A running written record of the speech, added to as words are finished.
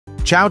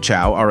Chow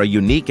Chow are a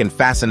unique and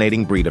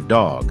fascinating breed of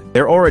dog.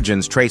 Their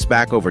origins trace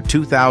back over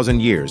 2,000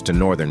 years to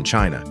northern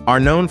China, are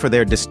known for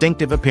their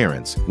distinctive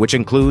appearance, which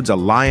includes a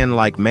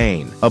lion-like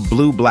mane, a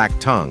blue-black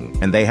tongue,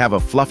 and they have a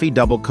fluffy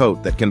double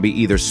coat that can be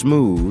either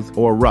smooth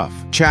or rough.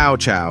 Chow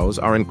Chows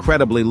are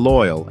incredibly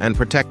loyal and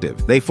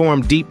protective. They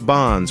form deep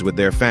bonds with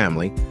their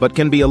family, but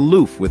can be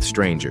aloof with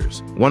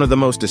strangers. One of the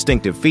most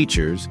distinctive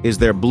features is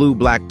their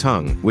blue-black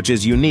tongue, which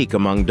is unique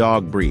among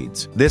dog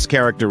breeds. This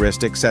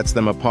characteristic sets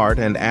them apart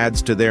and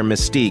adds to their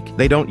mystique.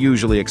 They don't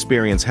usually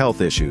experience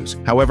health issues.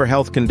 However,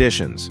 health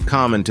conditions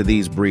common to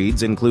these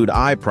breeds include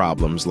eye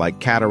problems like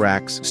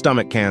cataracts,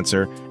 stomach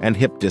cancer, and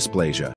hip dysplasia.